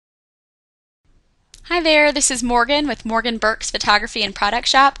Hi there, this is Morgan with Morgan Burks Photography and Product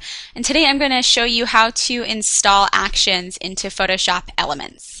Shop, and today I'm going to show you how to install actions into Photoshop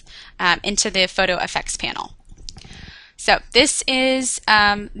Elements, into the photo effects panel. So this is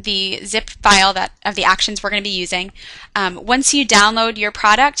the zip file of the actions we're going to be using. Once you download your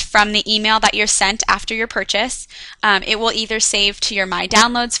product from the email that you're sent after your purchase, it will either save to your My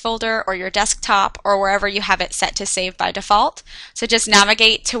Downloads folder or your desktop or wherever you have it set to save by default. So just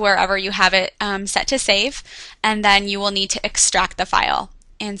navigate to wherever you have it set to save, and then you will need to extract the file.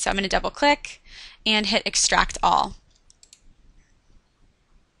 And so I'm going to double click and hit extract all.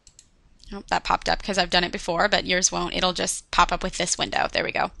 Oh, that popped up because I've done it before, but yours won't. It'll just pop up with this window. There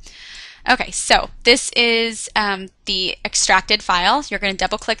we go. Okay, so this is the extracted file. You're going to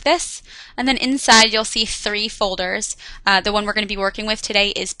double click this, and then inside you'll see 3 folders. The one we're going to be working with today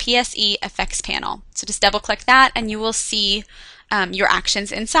is PSE Effects Panel. So just double click that and you will see your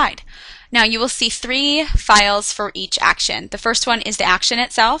actions inside. Now you will see 3 files for each action. The first one is the action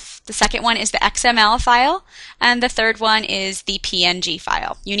itself, the second one is the XML file, and the third one is the PNG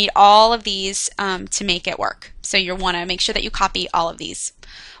file. You need all of these to make it work. So you want to make sure that you copy all of these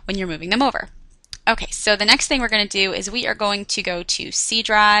when you're moving them over. Okay, so the next thing we're going to do is we are going to go to C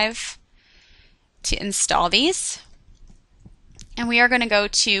Drive to install these. And we are going to go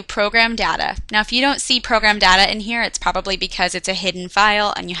to Program Data. Now if you don't see Program Data in here, it's probably because it's a hidden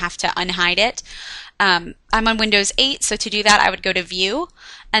file and you have to unhide it. I'm on Windows 8, so to do that I would go to View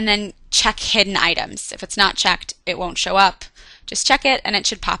and then check Hidden Items. If it's not checked, it won't show up. Just check it and it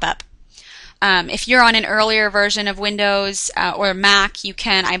should pop up. If you're on an earlier version of Windows or Mac, you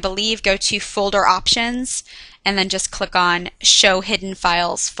can, I believe, go to Folder Options and then just click on Show Hidden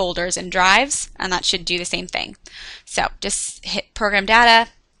Files, Folders, and Drives, and that should do the same thing. So just hit Program Data,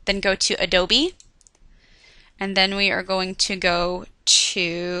 then go to Adobe, and then we are going to go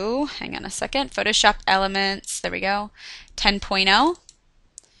to, hang on a second, Photoshop Elements, there we go, 10.0,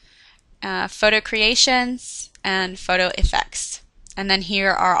 Photo Creations, and Photo Effects. And then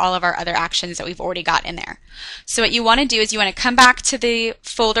here are all of our other actions that we've already got in there. So what you want to do is you want to come back to the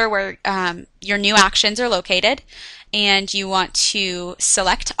folder where your new actions are located, and you want to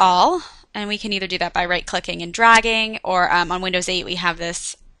select all, and we can either do that by right clicking and dragging, or on Windows 8 we have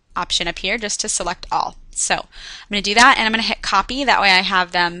this option up here just to select all. So I'm going to do that, and I'm going to hit copy. That way I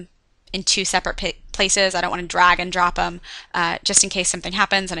have them in 2 separate places. I don't want to drag and drop them just in case something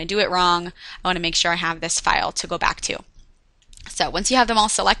happens and I do it wrong. I want to make sure I have this file to go back to. So once you have them all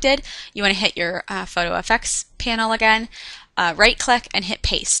selected, you want to hit your photo effects panel again, right click and hit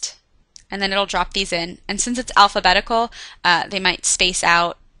paste, and then it'll drop these in. And since it's alphabetical, they might space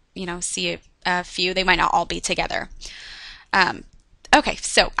out, see a few, they might not all be together. Okay,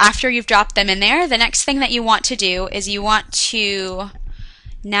 so after you've dropped them in there, the next thing that you want to do is you want to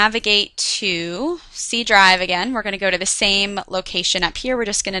navigate to C Drive again. We're going to go to the same location up here. We're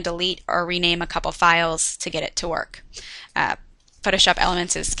just going to delete or rename a couple files to get it to work. Photoshop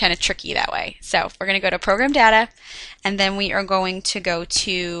Elements is kind of tricky that way. So we're going to go to Program Data, and then we are going to go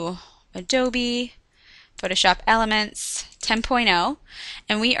to Adobe, Photoshop Elements 10.0,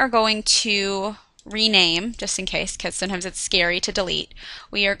 and we are going to rename, just in case, because sometimes it's scary to delete.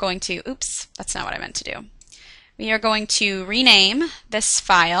 We are going to, oops, that's not what I meant to do. We are going to rename this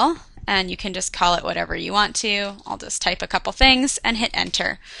file, and you can just call it whatever you want to. I'll just type a couple things and hit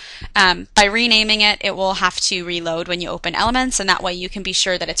enter. By renaming it, it will have to reload when you open Elements, and that way you can be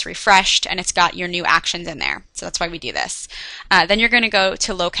sure that it's refreshed and it's got your new actions in there. So that's why we do this. Then you're going to go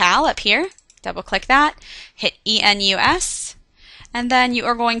to Locale up here, double click that, hit ENUS, and then you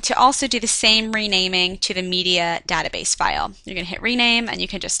are going to also do the same renaming to the media database file. You're going to hit rename, and you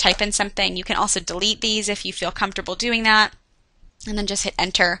can just type in something. You can also delete these if you feel comfortable doing that, and then just hit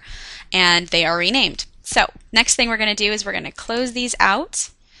enter, and they are renamed. So next thing we're going to do is we're going to close these out,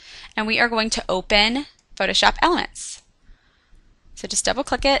 and we are going to open Photoshop Elements. So just double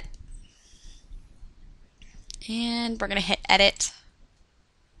click it, and we're going to hit edit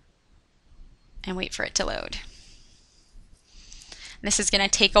and wait for it to load. This is going to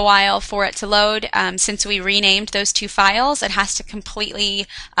take a while for it to load. Since we renamed those 2 files, it has to completely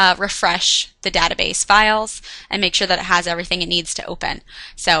refresh the database files and make sure that it has everything it needs to open.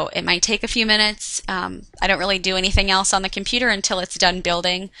 So it might take a few minutes. I don't really do anything else on the computer until it's done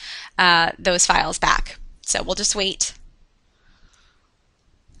building those files back. So we'll just wait.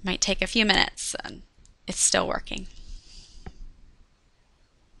 It might take a few minutes, and it's still working.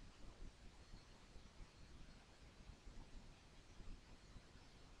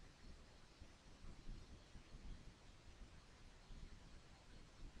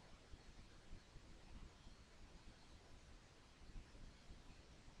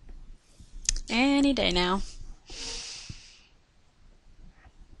 Any day now.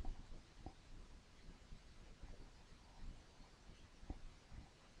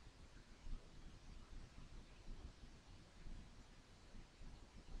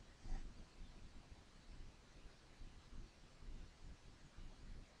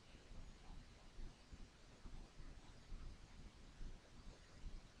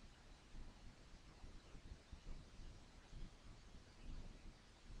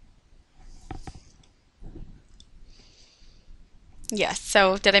 Yes,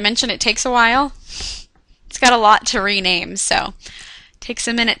 so did I mention it takes a while? It's got a lot to rename, so it takes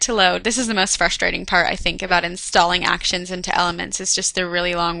a minute to load. This is the most frustrating part, I think, about installing actions into Elements, is just the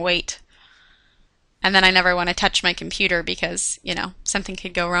really long wait. And then I never want to touch my computer because, something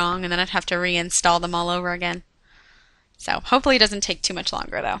could go wrong and then I'd have to reinstall them all over again. So hopefully it doesn't take too much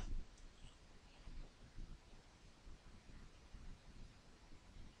longer though.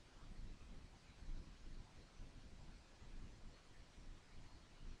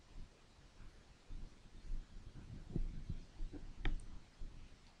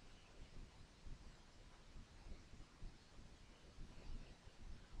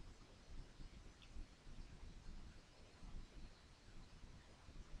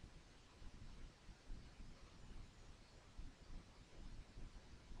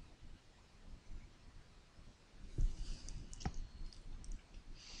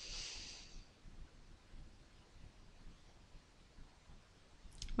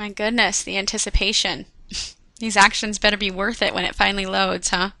 My goodness, the anticipation. These actions better be worth it when it finally loads,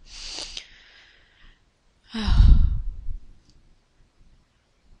 huh?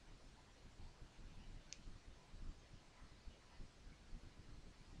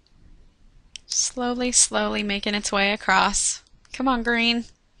 Slowly, slowly making its way across. Come on, green.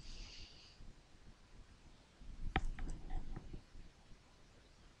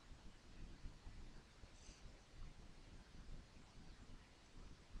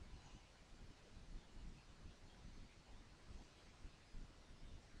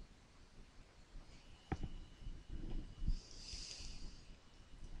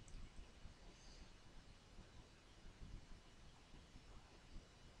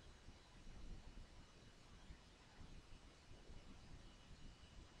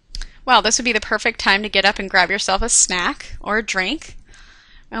 Well, this would be the perfect time to get up and grab yourself a snack or a drink.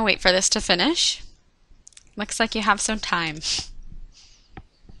 I'll wait for this to finish. Looks like you have some time.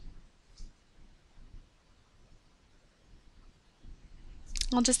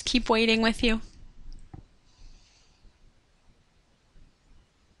 I'll just keep waiting with you.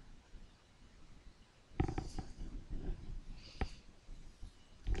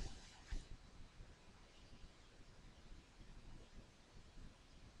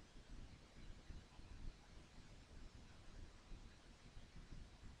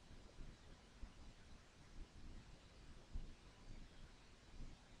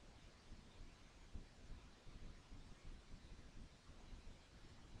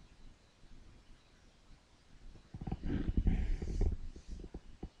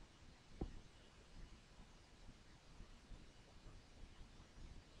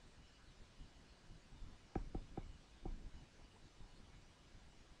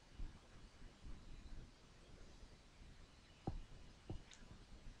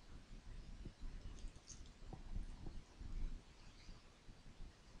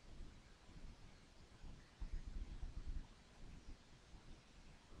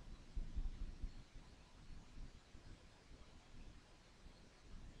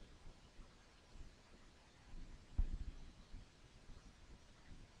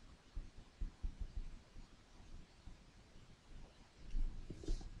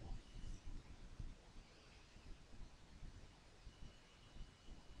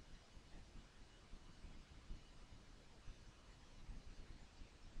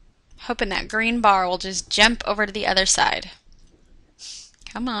 Hoping that green bar will just jump over to the other side.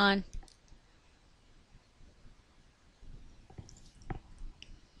 Come on.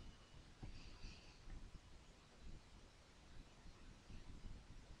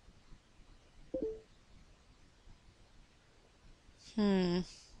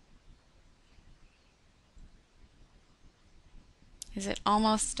 Is it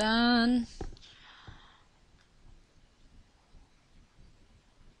almost done?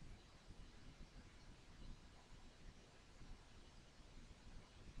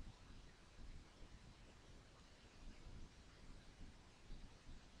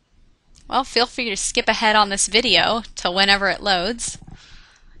 Well, feel free to skip ahead on this video till whenever it loads.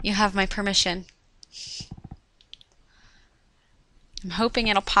 You have my permission. I'm hoping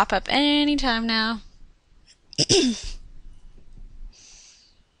it'll pop up anytime now.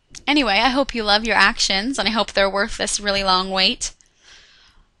 Anyway, I hope you love your actions, and I hope they're worth this really long wait.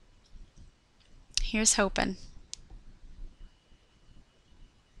 Here's hoping.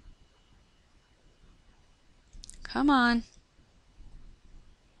 Come on.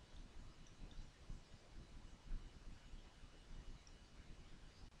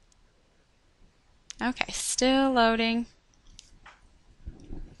 Okay, still loading.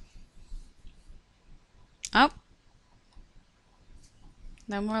 Oh,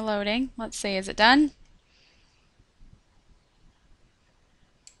 no more loading. Let's see, is it done?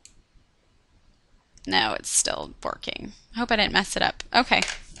 No, it's still working. I hope I didn't mess it up. Okay,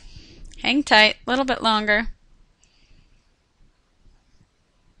 hang tight, a little bit longer.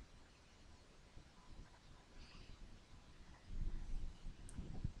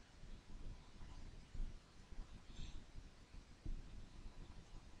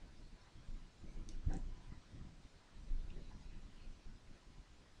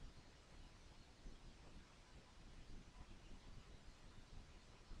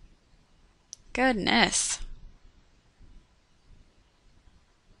 Goodness.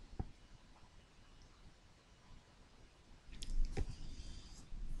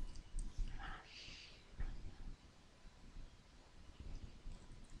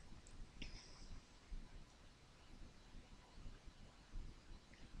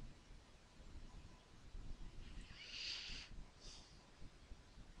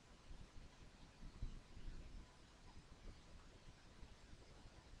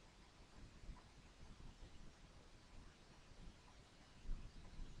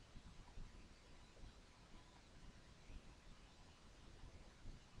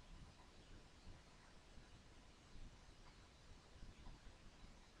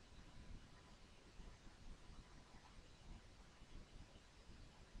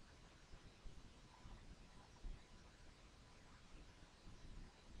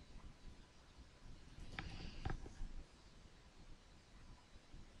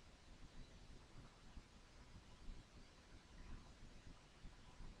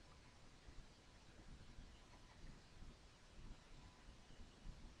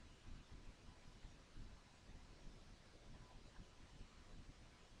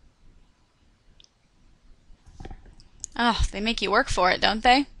 Oh, they make you work for it, don't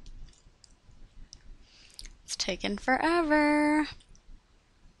they? It's taken forever.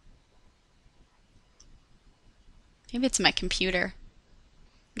 Maybe it's my computer.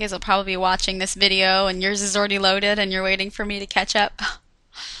 You guys will probably be watching this video and yours is already loaded and you're waiting for me to catch up.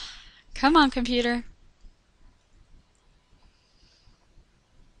 Come on, computer.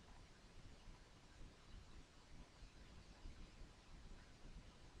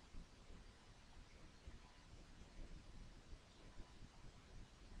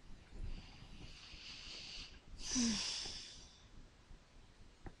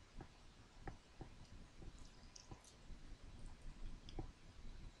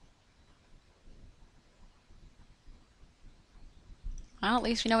 Well, at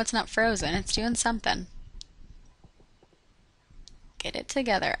least we know it's not frozen. It's doing something. Get it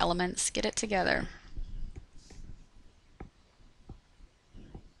together, elements. Get it together.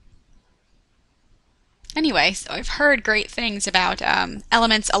 Anyway, so I've heard great things about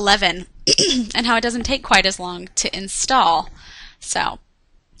Elements 11 and how it doesn't take quite as long to install. So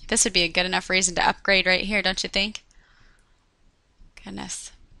this would be a good enough reason to upgrade right here, don't you think?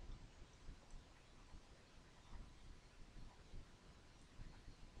 Goodness.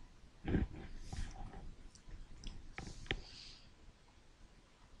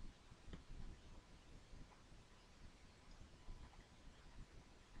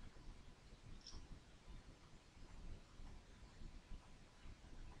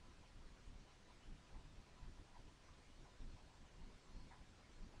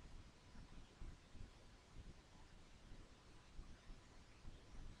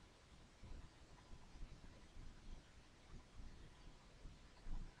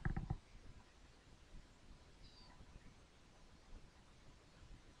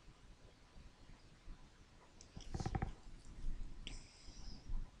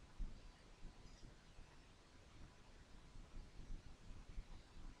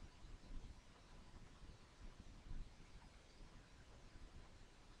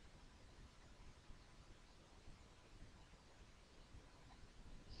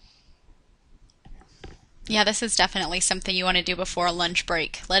 Yeah, this is definitely something you want to do before a lunch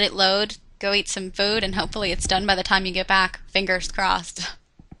break. Let it load, go eat some food, and hopefully it's done by the time you get back. Fingers crossed.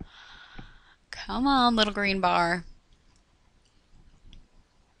 Come on, little green bar.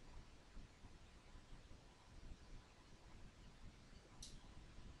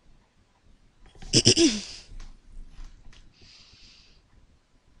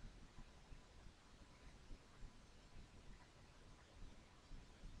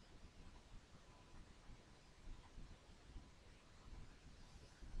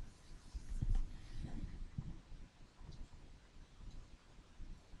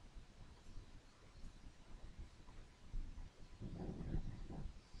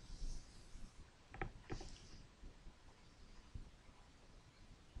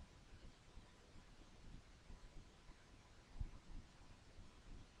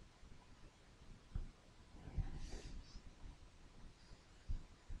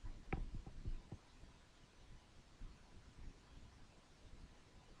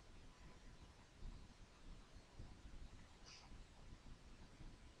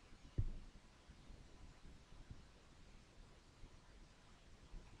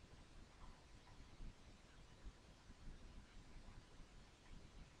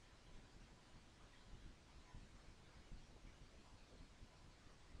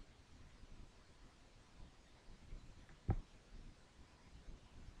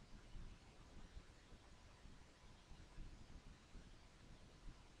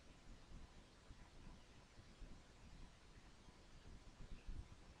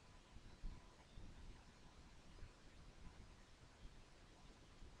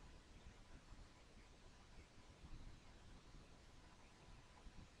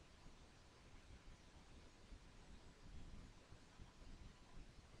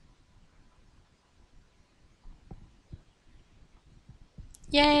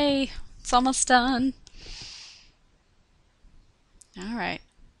 Yay! It's almost done. All right.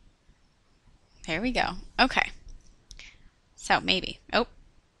 There we go. Okay. So maybe. Oh.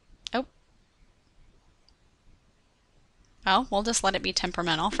 Oh. Well, we'll just let it be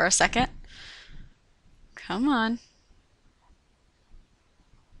temperamental for a second. Come on.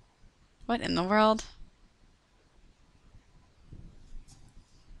 What in the world?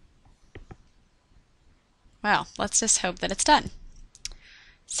 Well, let's just hope that it's done.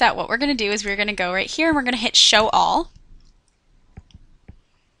 So what we're going to do is we're going to go right here and we're going to hit show all.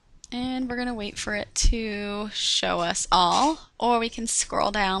 And we're going to wait for it to show us all. Or we can scroll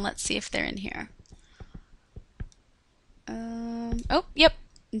down. Let's see if they're in here. Oh, yep.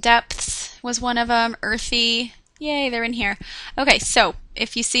 Depths was one of them. Earthy. Yay, they're in here. Okay, so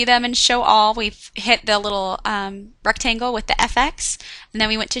if you see them in show all, we've hit the little rectangle with the FX. And then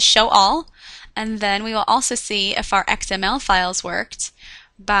we went to show all. And then we will also see if our XML files worked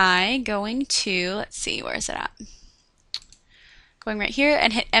by going to, let's see, where is it at? Going right here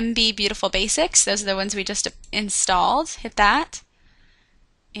and hit MB Beautiful Basics. Those are the ones we just installed. Hit that.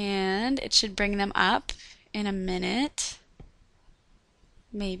 And it should bring them up in a minute.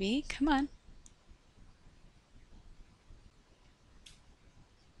 Maybe. Come on.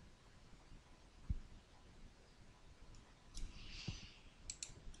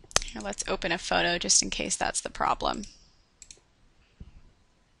 Here, let's open a photo just in case that's the problem.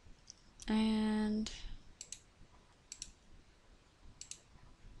 And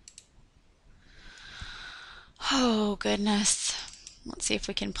oh goodness. Let's see if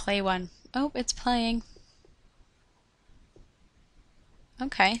we can play one. Oh, it's playing.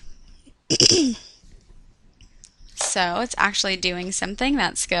 Okay. So it's actually doing something.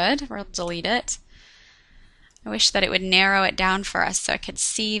 That's good. We'll delete it. I wish that it would narrow it down for us so I could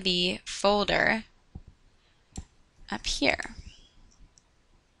see the folder up here.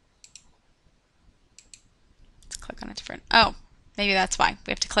 Let's click on a different. Oh, maybe that's why.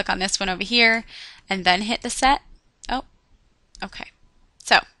 We have to click on this one over here and then hit the set. Oh, okay.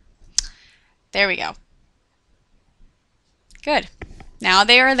 So there we go. Good. Now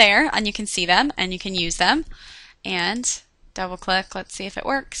they are there and you can see them and you can use them. And double click. Let's see if it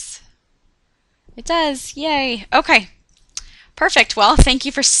works. It does. Yay. Okay. Perfect. Well, thank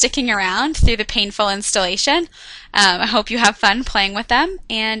you for sticking around through the painful installation. I hope you have fun playing with them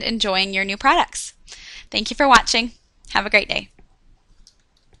and enjoying your new products. Thank you for watching. Have a great day.